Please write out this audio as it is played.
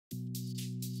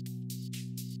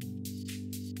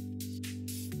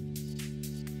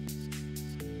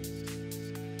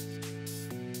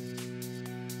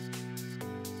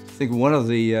think one of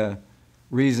the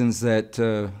reasons that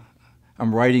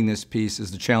I'm writing this piece is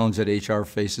the challenge that HR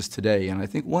faces today. And I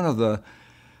think one of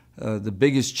the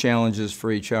biggest challenges for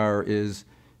HR is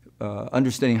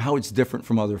understanding how it's different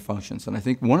from other functions. And I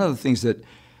think one of the things that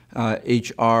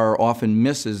HR often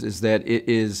misses is that it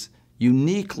is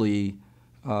uniquely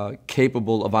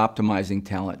capable of optimizing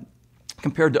talent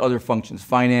compared to other functions.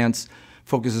 Finance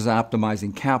focuses on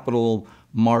optimizing capital,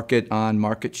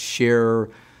 market share,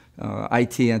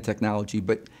 IT and technology,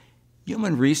 but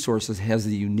human resources has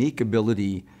the unique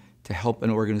ability to help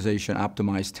an organization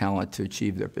optimize talent to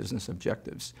achieve their business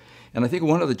objectives. And I think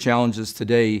one of the challenges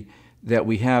today that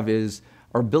we have is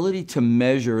our ability to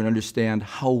measure and understand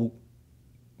how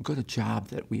good a job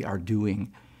that we are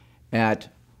doing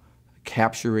at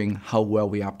capturing how well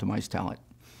we optimize talent.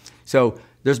 So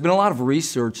there's been a lot of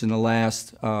research in the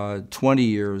last 20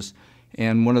 years,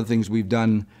 and one of the things we've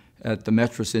done at the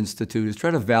Metris Institute is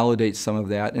try to validate some of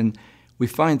that. And we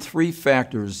find three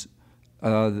factors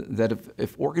that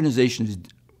if organizations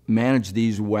manage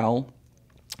these well,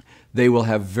 they will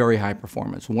have very high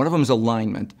performance. One of them is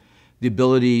alignment, the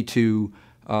ability to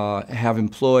have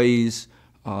employees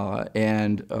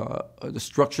and the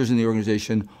structures in the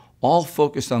organization all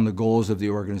focused on the goals of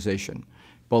the organization,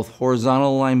 both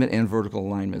horizontal alignment and vertical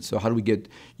alignment. So how do we get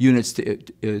units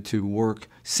to work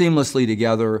seamlessly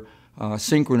together,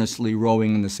 synchronously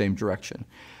rowing in the same direction?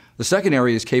 The second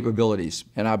area is capabilities.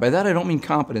 And by that I don't mean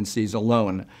competencies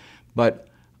alone, but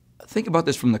think about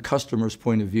this from the customer's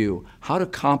point of view. How do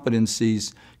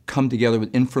competencies come together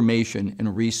with information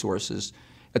and resources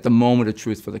at the moment of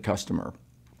truth for the customer?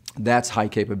 That's high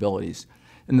capabilities.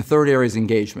 And the third area is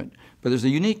engagement. But there's a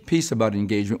unique piece about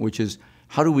engagement, which is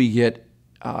how do we get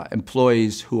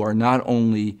employees who are not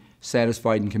only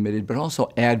satisfied and committed, but also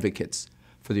advocates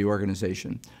for the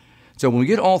organization. So when we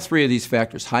get all three of these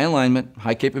factors, high alignment,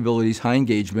 high capabilities, high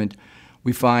engagement,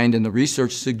 we find, and the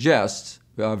research suggests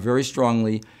very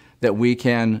strongly, that we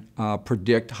can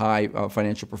predict high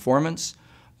financial performance,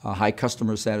 high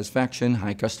customer satisfaction,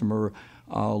 high customer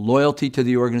loyalty to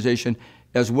the organization,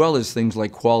 as well as things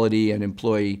like quality and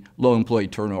low employee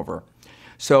turnover.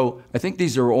 So I think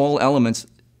these are all elements.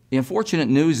 The unfortunate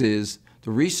news is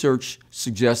the research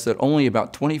suggests that only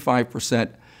about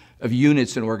 25% of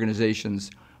units in organizations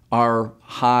are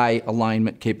high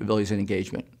alignment, capabilities, and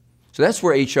engagement. So that's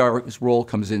where HR's role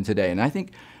comes in today. And I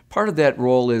think part of that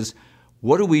role is,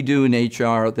 what do we do in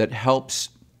HR that helps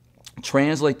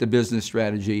translate the business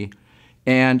strategy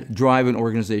and drive an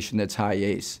organization that's high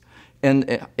ACE?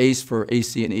 And ACE for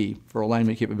AC&E, for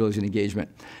alignment, capabilities, and engagement.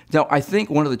 Now, I think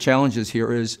one of the challenges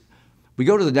here is we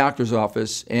go to the doctor's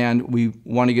office and we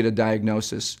want to get a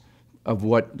diagnosis of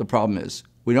what the problem is.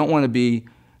 We don't want to be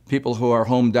people who are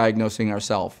home diagnosing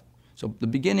ourselves. So the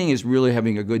beginning is really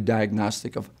having a good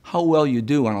diagnostic of how well you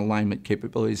do on alignment,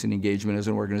 capabilities, and engagement as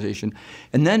an organization,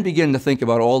 and then begin to think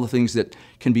about all the things that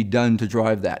can be done to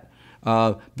drive that.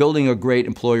 Building a great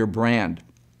employer brand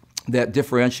that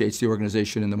differentiates the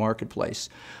organization in the marketplace.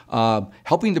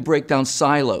 Helping to break down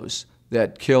silos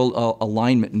that kill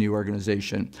alignment in the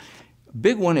organization.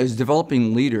 Big one is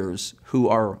developing leaders who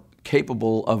are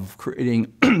capable of creating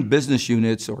business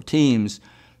units or teams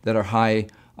that are high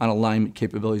on alignment,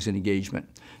 capabilities, and engagement.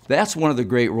 That's one of the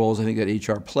great roles I think that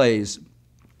HR plays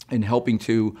in helping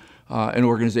to an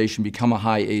organization become a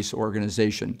high ACE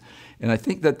organization. And I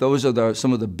think that those are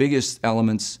some of the biggest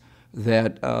elements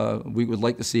that we would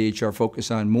like to see HR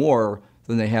focus on more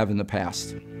than they have in the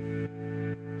past.